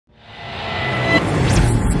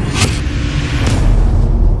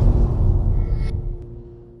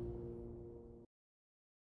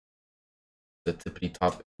tippity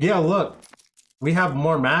top. Yeah, look. We have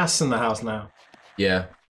more masks in the house now. Yeah,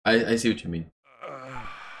 I see what you mean.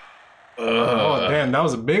 Oh, damn, that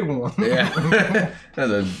was a big one. Yeah.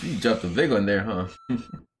 You dropped a big one there, huh?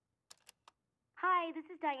 Hi, this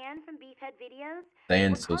is Diane from Beefhead Videos.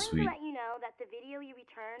 Diane's so We're calling sweet. to let you know that the video you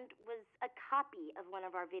returned was a copy of one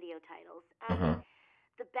of our video titles.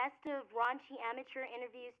 The best of raunchy amateur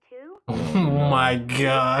interviews too. Oh my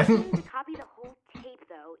god. You need to copy the whole tape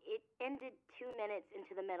though. It ended 2 minutes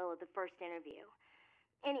into the middle of the first interview.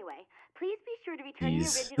 Anyway, please be sure to return the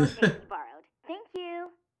original tape you borrowed. Thank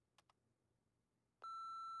you.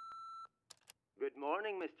 Good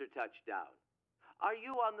morning, Mr. Touchdown. Are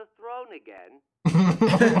you on the throne again?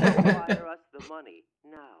 Wire us the money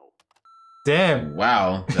now. Damn.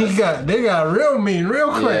 Wow. They got real mean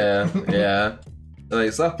real quick. Yeah.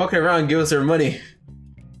 Like, stop fucking around and give us our money.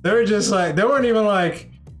 They were just like, they weren't even like,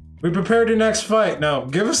 we prepared your next fight. No,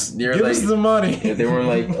 give us the money. Yeah, they were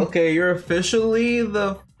like, okay, you're officially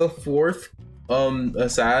the fourth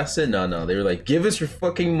assassin. No, they were like, give us your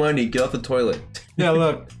fucking money, get off the toilet. Yeah,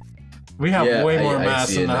 look, we have way more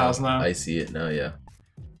masks in the house now. I see it now, yeah.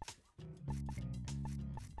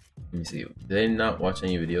 Let me see. Did they not watch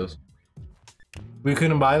any videos? We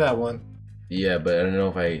couldn't buy that one. Yeah, but I don't know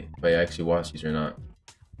if I actually watched these or not.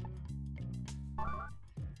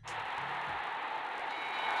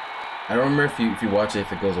 I don't remember if you watch it,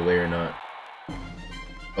 if it goes away or not.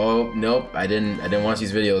 Oh nope, I didn't watch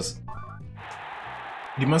these videos.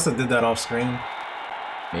 You must have did that off screen.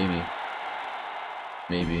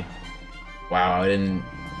 Maybe. Wow, I didn't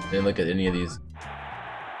look at any of these.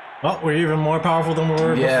 Well, we're even more powerful than we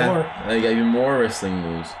were before. I got even more wrestling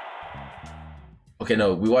moves. Okay,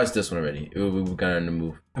 no, we watched this one already. We got on the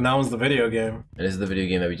move. And that was the video game. And this is the video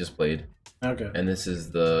game that we just played. Okay. And this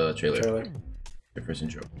is the trailer. The first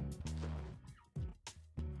intro.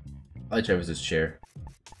 I like Travis's chair.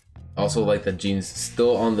 Also like that Gene's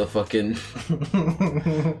still on the fucking...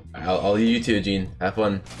 I'll leave you to it, Gene. Have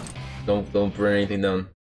fun. Don't burn anything down.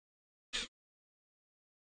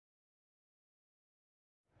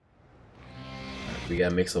 We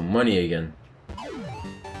gotta make some money again.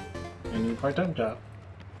 A new part-time job.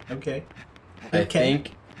 Okay. I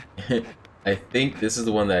think this is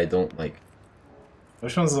the one that I don't like.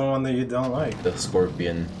 Which one's the one that you don't like? The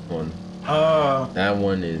scorpion one. Oh. That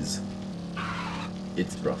one is...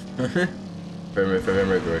 It's rough. if I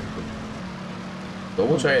remember correctly. But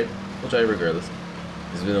we'll try it. We'll try it regardless.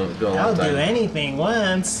 It's been a long time. I'll do anything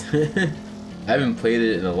once. I haven't played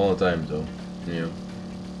it in a long time, so you know.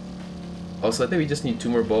 Also, I think we just need 2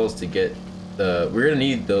 more balls to get the. We're gonna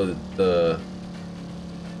need the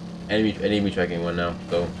enemy tracking one now.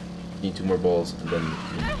 So need 2 more balls and then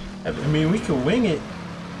have it. I mean, we could wing it.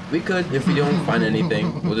 We could if we don't find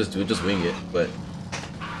anything. We'll just wing it. But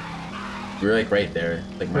we're like right there.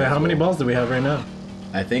 Like wait, how many balls do we have right now?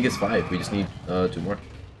 I think it's 5. We just need 2 more.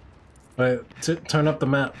 Wait, turn up the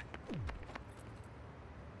map.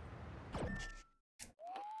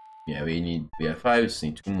 Yeah, we have 5. Just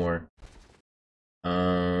need 2 more.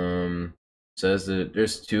 Says that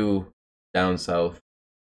there's 2 down south.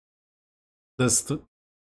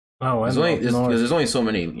 Oh, I there's only so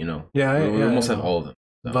many, you know. Yeah, we almost have all of them.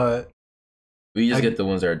 So. But we just get the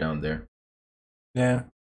ones that are down there. Yeah.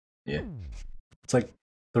 Yeah. It's like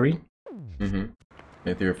 3. Maybe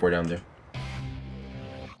 3 or 4 down there.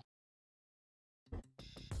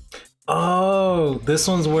 Oh, this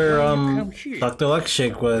one's where Dr.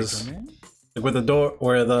 Luckshake was. Like where the door,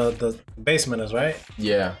 where the basement is, right?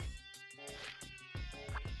 Yeah.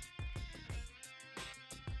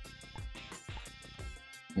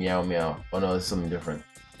 Meow meow. Oh no, this is something different.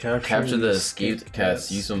 Capture the escaped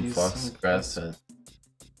cats. Use some fox grass.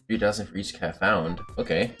 3,000 for each cat found.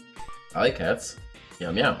 Okay. I like cats.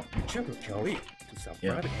 Meow meow.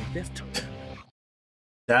 Yeah.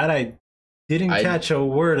 That I didn't catch a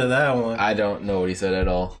word of that one. I don't know what he said at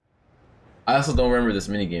all. I also don't remember this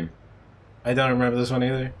minigame. I don't remember this one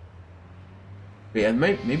either. Yeah,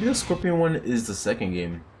 maybe the scorpion one is the second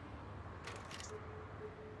game.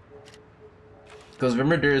 Because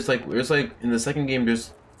remember, there's like in the second game,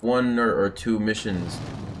 there's 1 or 2 missions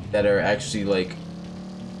that are actually like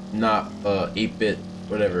not 8-bit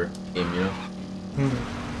whatever game, you know.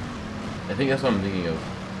 I think that's what I'm thinking of.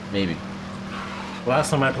 Maybe.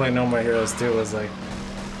 Last time I played No More Heroes 2 was like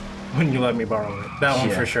when you let me borrow it. That one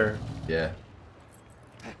for sure. Yeah.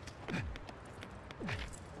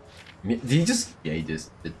 Did he just? Yeah, he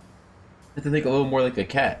just did. Have to think a little more like a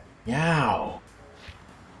cat. Meow.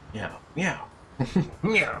 Meow. Meow.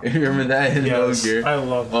 Meow. Remember that in Metal Gear? I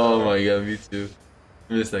love that. Oh my god, me too.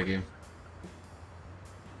 I miss that game.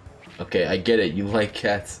 Okay, I get it. You like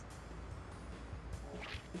cats.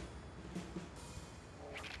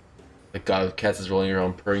 The god of cats is rolling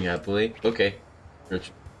around purring happily. Okay.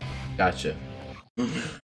 Gotcha.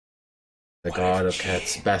 The god of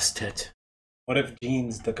cats, Bastet. What if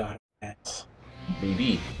Jean's the god of cats?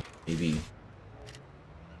 Maybe. Maybe.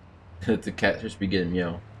 The cat should be getting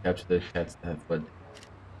meow. Capture the cats that have fled.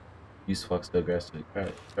 Use fox to grass to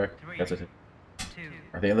cats.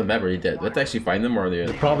 Are they on the map or are they dead? Do we have to actually find them or are they?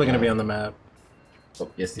 They're probably gonna be on the map. Oh,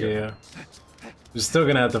 yes, they are. Yeah. We're still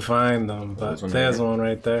gonna have to find them, but there's one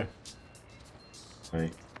right there.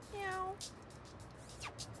 Right.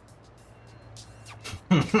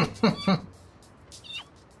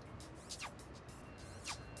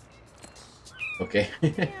 Okay.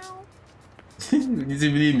 You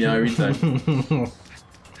see me meow every time.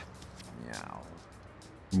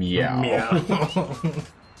 Meow. Meow.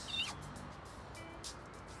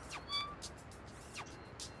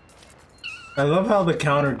 I love how the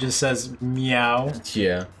counter just says meow.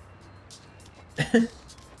 Yeah.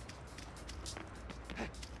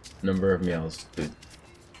 Number of meows, dude.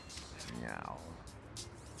 Meow.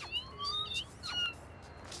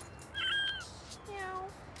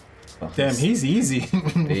 Oh, Damn, he's easy.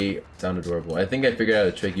 They sound adorable. I think I figured out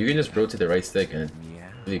a trick. You can just rotate the right stick and it's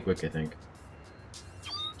really quick, I think.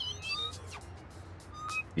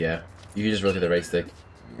 Yeah. You can just rotate the right stick.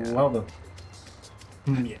 Well then.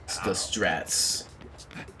 It's the strats.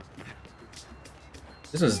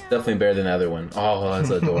 This one's definitely better than the other one. Oh, that's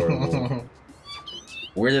adorable.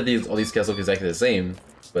 Weird that all these cats look exactly the same,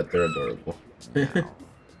 but they're adorable.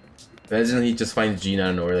 Imagine he just finds Jean out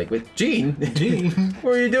of nowhere, like, wait, Jean? Jean?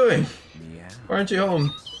 What are you doing? Meow. Why aren't you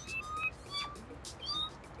home?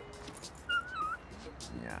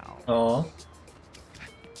 Meow. Aw.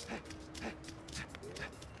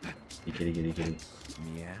 Kitty.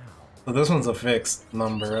 Meow. So this one's a fixed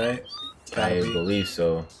number, right? I believe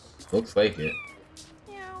so. Looks like it.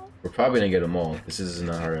 We're probably gonna get them all. This is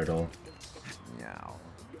not hard at all. Meow.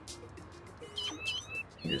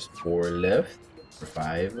 There's 4 left. Or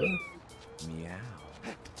 5 left. Meow.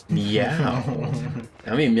 Meow.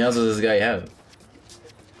 How many meows does this guy have?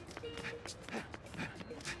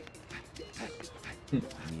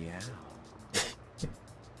 Meow.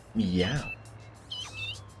 Meow.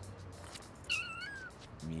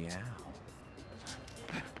 Meow.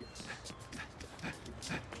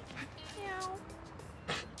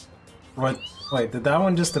 What? Wait, did that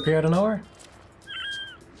one just appear out of nowhere?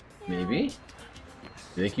 Maybe?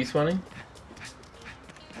 Do they keep spawning?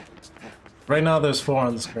 Right now there's 4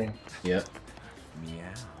 on the screen. Yep.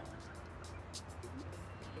 Meow.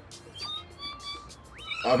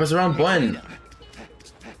 Oh, press the wrong button!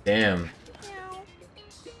 Damn.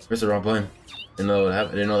 Press the wrong button. Didn't know that would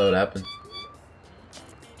happen. I didn't know that would happen.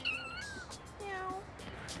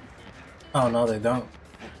 Oh no, they don't.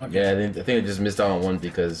 Okay. Yeah, I think I just missed out on one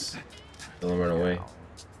because they'll run away.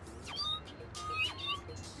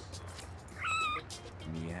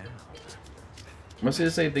 Meow. Must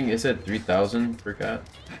it say thing? It said 3,000 per cat.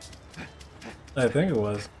 I think it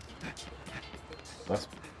was. Last.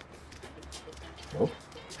 Oh.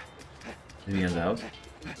 Maybe in the house.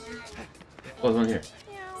 Oh, there's one here.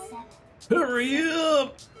 Hurry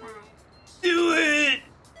up! Do it!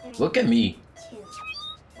 Look at me.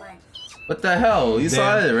 What the hell? You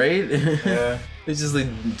saw it, right? Yeah. He's just like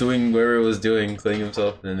doing whatever it was doing, cleaning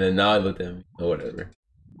himself, and then now I looked at him. Oh, whatever.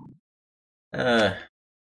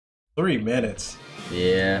 3 minutes.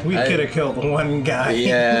 Yeah. We could have killed one guy.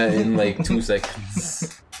 Yeah, in like 2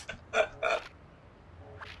 seconds.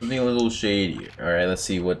 Something a little shady. Alright, let's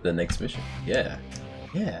see what the next mission. Yeah.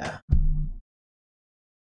 Yeah.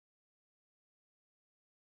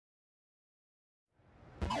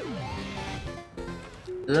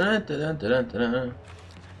 Dun, dun, dun, dun,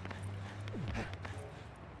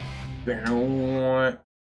 dun.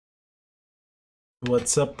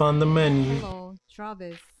 What's up on the menu? Hello,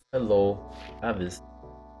 Travis. Hello, Travis.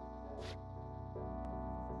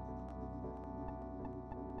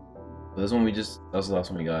 This one that was the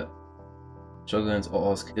last one we got. Shoguns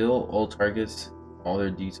all kill all targets. All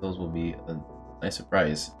their details will be a nice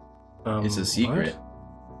surprise. It's a secret.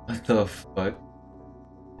 What the fuck?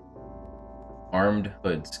 Armed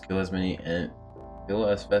hoods. Kill as many and kill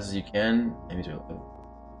as fast as you can. Enemies are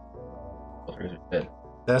all targets are dead.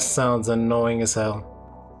 That sounds annoying as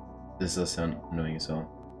hell. This does sound annoying as hell.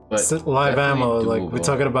 But It's live ammo, definitely like we're doable.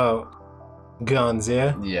 talking about guns,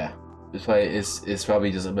 yeah? Yeah. It's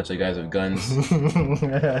probably just a bunch of guys with guns.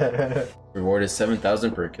 Reward is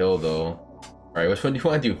 7,000 per kill though. Alright, which one do you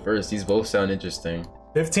want to do first? These both sound interesting.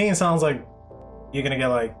 15 sounds like you're gonna get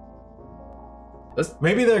like... Let's...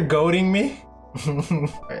 Maybe they're goading me?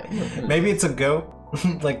 Alright. Maybe it's a goat.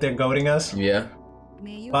 Like they're goading us? Yeah.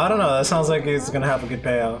 But I don't know, that sounds like it's gonna have a good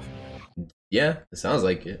payoff. Yeah, it sounds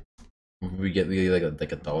like it. We get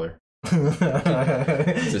like a dollar.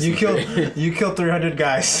 You killed 300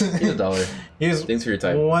 guys. Here's $1. Here's Thanks for your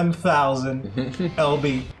time. 1,000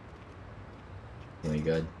 LB. Oh my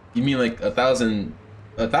god. You mean like 1,000,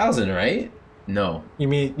 right? No. You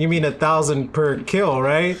mean 1,000 per kill,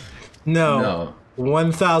 right? No. No.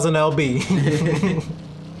 1,000 LB.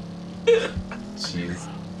 Jeez.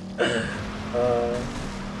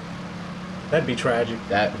 That'd be tragic.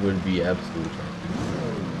 That would be absolutely tragic.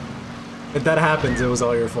 If that happens, it was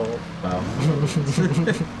all your fault. Wow.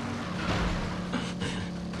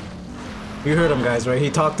 You heard him, guys, right? He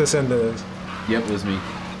talked us into this. Yep, it was me.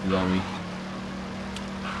 It was all me.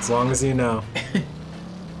 As long as you know.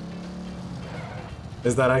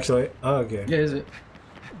 Is that actually? Oh, okay. Yeah, is it?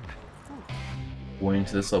 Going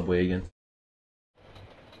to the subway again.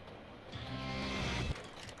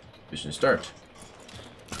 Mission start.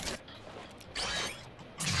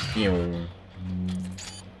 You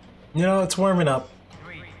know, it's warming up.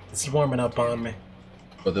 It's warming up on me.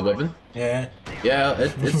 What, the weapon? Yeah. Yeah,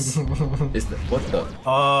 it's what the?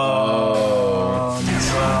 Oh,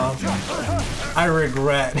 no. I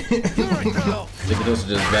regret. Look at those are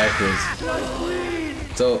just backwards.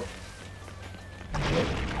 So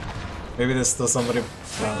maybe there's still somebody.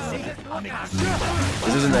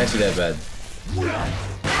 this isn't actually that bad.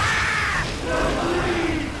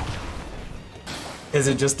 Is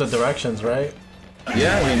it just the directions, right?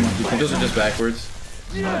 Yeah, I mean the controls are just backwards.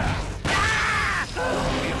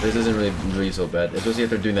 This isn't really so bad, especially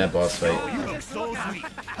after doing that boss fight.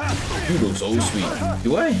 You look so sweet.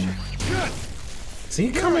 Do I? Is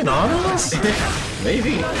he coming on us?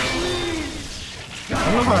 Maybe. I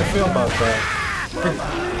don't know how I feel about that.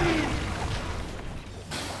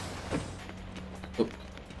 Oh.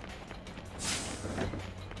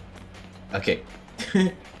 Okay.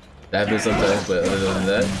 That happens sometimes, but other than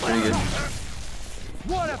that, pretty good.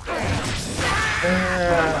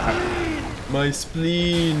 My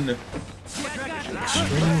spleen.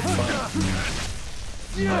 Extreme fun.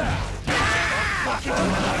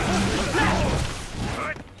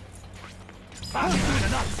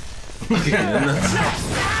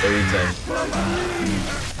 Every time.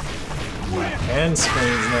 And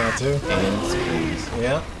spleens now too. And spleens.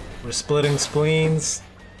 Yeah. We're splitting spleens.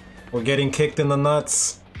 We're getting kicked in the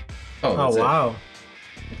nuts. Oh, Oh that's wow. It.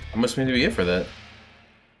 How much money do we get for that?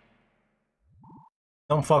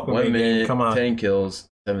 Don't fuck with 1 me, minute, game. Come on. 10 kills,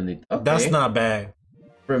 70. Okay. That's not bad.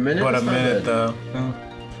 For a minute. But a it's not minute bad. though.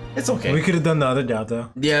 It's okay. We could have done the other job though.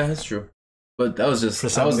 Yeah, that's true. But that was just. For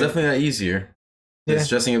That was some definitely not easier. Yeah. Just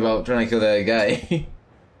stressing about trying to kill that guy.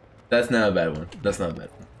 That's not a bad one. That's not a bad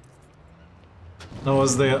one. No,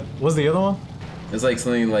 what's the other one? It's like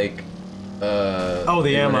something like. Oh,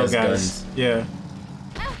 the everyone ammo has guys. guns. Yeah.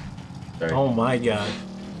 Sorry. Oh my god.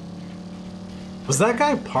 Was that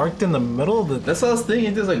guy parked in the middle of the... That's what I was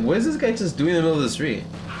thinking. Just like, what is this guy just doing in the middle of the street?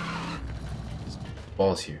 There's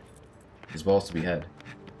balls here. There's balls to be had.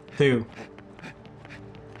 Two.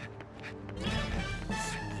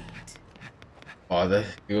 Oh, that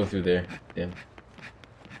go through there. Damn.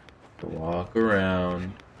 To walk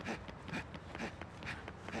around.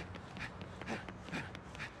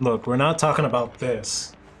 Look, we're not talking about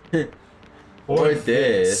this. Or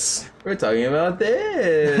this. We're talking about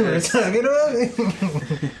We're this. talking about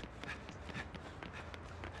it.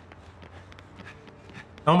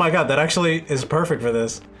 Oh my god, that actually is perfect for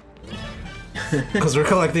this. Because we're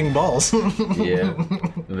collecting balls. Yeah,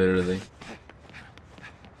 literally.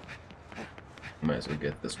 Might as well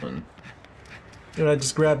get this one. Dude, I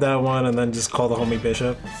just grab that one and then just call the homie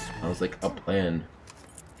Bishop. I was like, a plan.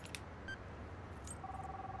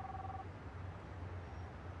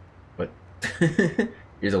 What?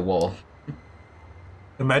 Here's a wall.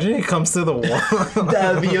 Imagine he comes through the wall.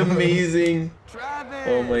 That'd be amazing.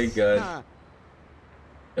 Oh my god.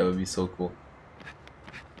 That would be so cool.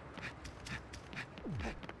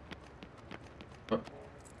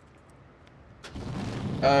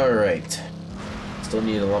 Alright. Still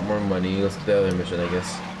need a lot more money. Let's do the other mission, I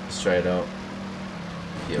guess. Let's try it out.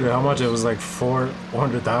 Yeah, Dude, how much? It was like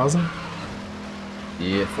 400,000?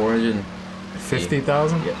 Yeah, 450.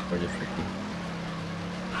 50,000? Yeah, 450.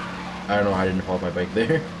 I don't know how I didn't fall off my bike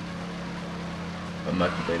there. I'm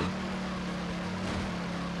not complaining.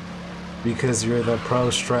 Because you're the pro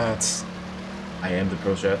strats. I am the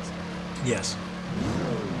pro strats. Yes.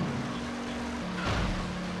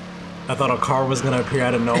 I thought a car was gonna appear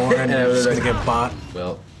out of nowhere and it was just gonna get bought.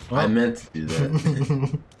 Well, I meant to do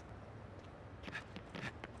that.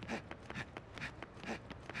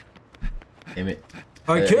 Damn it.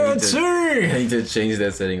 I can't need to- see! I need to change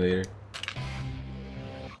that setting later.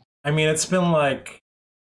 I mean, it's been like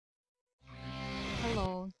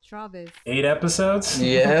strawberries. 8 episodes?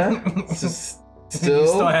 Yeah. Still. You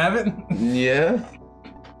still haven't? Yeah.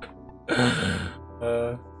 If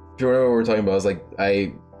you remember what we're talking about, I was like, I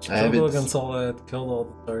haven't. Struggle against all that, killed all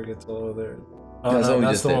the targets over there. Oh, That's no, what we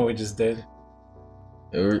that's just the did. one we just did.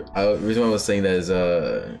 The reason why I was saying that is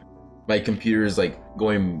my computer is like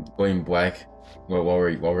going black while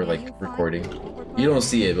we're like recording. You don't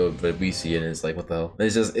see it, but we see it, and it's like, what the hell?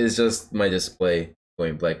 It's just my display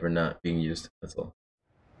going black for not being used. That's all.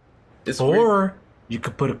 It's weird. Or you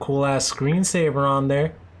could put a cool ass screensaver on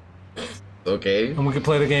there, Okay. and we could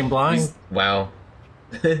play the game blind. Wow.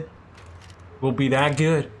 We'll be that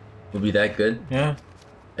good. Would be that good? Yeah.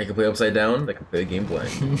 I can play upside down. I can play the game blind.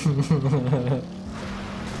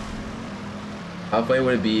 How funny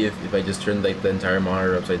would it be if I just turned like the entire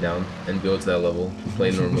monitor upside down and go to that level and play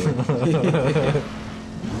normally?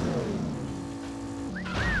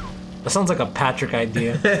 That sounds like a Patrick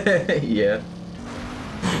idea. Yeah.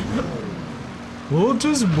 We'll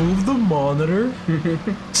just move the monitor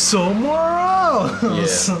somewhere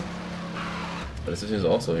else. Yeah. But this is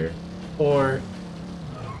also here. Or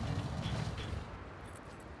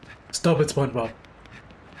stop it, SpongeBob.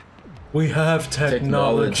 We have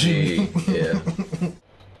technology. Yeah.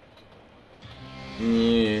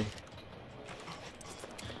 Yeah.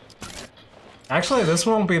 Actually, this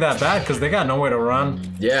won't be that bad because they got nowhere to run.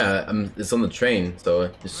 Yeah, it's on the train, so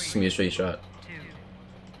it's just gonna be a straight shot.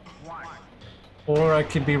 Or I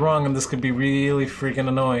could be wrong and this could be really freaking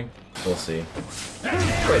annoying. We'll see. Wait,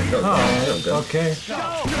 no, Oh, no, okay.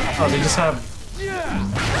 Oh, they just have...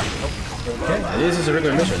 Okay. This is a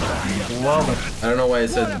regular mission. Well, then. I don't know why it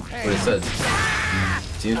said what it said.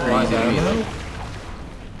 Seems pretty easy to me, though.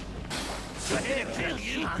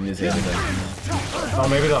 You need to hit the gun. Oh,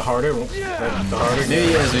 maybe the harder one. The harder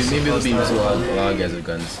Maybe, yeah, so maybe there'll be a lot of guys with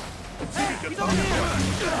guns.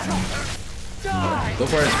 So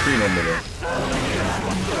far, it's pretty normal, though.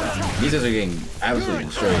 These guys are getting absolutely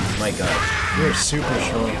destroyed. My god. You're super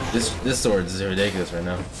strong. This sword is ridiculous right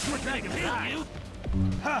now.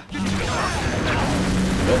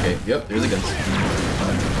 Okay, yep, there's the guns.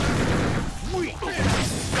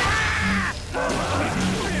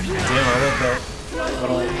 Damn, I love that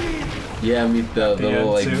little... Yeah, meet the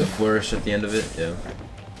little, like, too. the flourish at the end of it, yeah.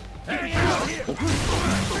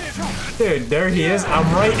 Dude, there he is.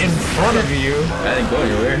 I'm right in front of you. I didn't go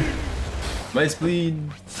anywhere. My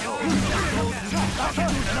spleen.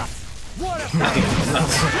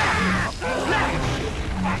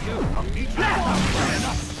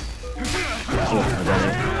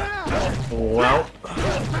 Well,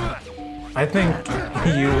 I think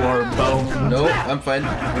you are both. No, I'm fine.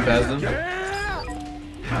 I'm past them.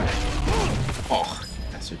 Oh,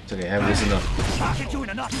 bastard. It's okay, I have this enough.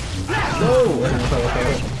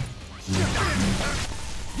 No!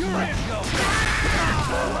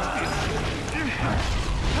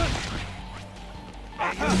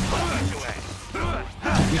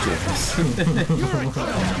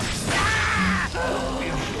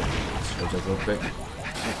 Switch up real quick.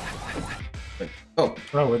 Oh,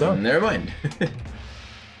 Oh, we're done. never mind.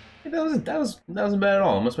 that wasn't bad at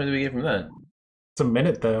all. How much money did we get from that? It's a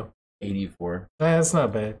minute though. 84. That's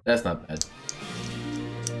not bad. That's not bad.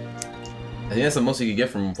 I think that's the most you could get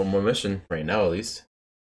from one mission right now, at least.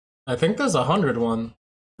 I think there's 100 one.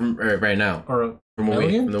 Right now. Or a From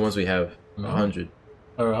million? from the ones we have. No. 100.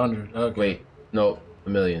 Or 100. Okay. Wait, no, a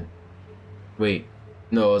million. Wait,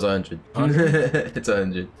 no, it was 100. 100? It's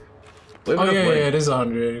 100. We have Oh enough yeah, money. yeah, it is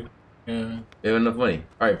 100. Yeah. We have enough money.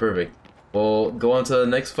 Alright, perfect. We'll go on to the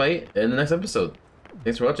next fight in the next episode.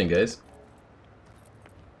 Thanks for watching, guys.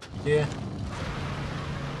 Yeah.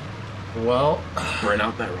 Well, Burn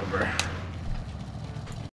out that rubber.